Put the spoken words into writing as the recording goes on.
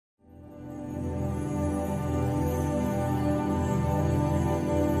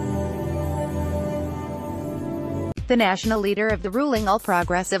The national leader of the ruling All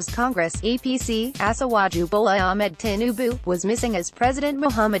Progressives Congress (APC), Asiwaju Bola Ahmed Tinubu, was missing as President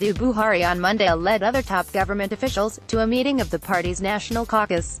Muhammadu Buhari on Monday led other top government officials to a meeting of the party's national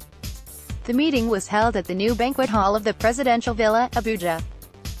caucus. The meeting was held at the new Banquet Hall of the Presidential Villa, Abuja.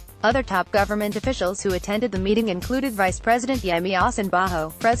 Other top government officials who attended the meeting included Vice-President Yemi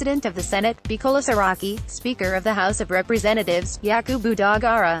Osinbajo, President of the Senate, Bukola Saraki, Speaker of the House of Representatives, Yakubu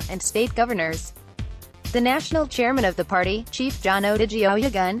Dogara, and state governors. The national chairman of the party, Chief John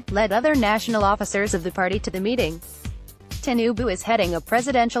Oduji, led other national officers of the party to the meeting. Tinubu is heading a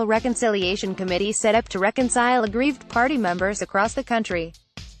presidential reconciliation committee set up to reconcile aggrieved party members across the country.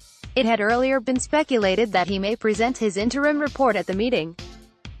 It had earlier been speculated that he may present his interim report at the meeting.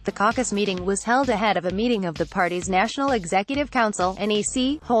 The caucus meeting was held ahead of a meeting of the party's National Executive Council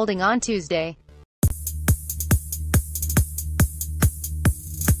 (NEC) holding on Tuesday.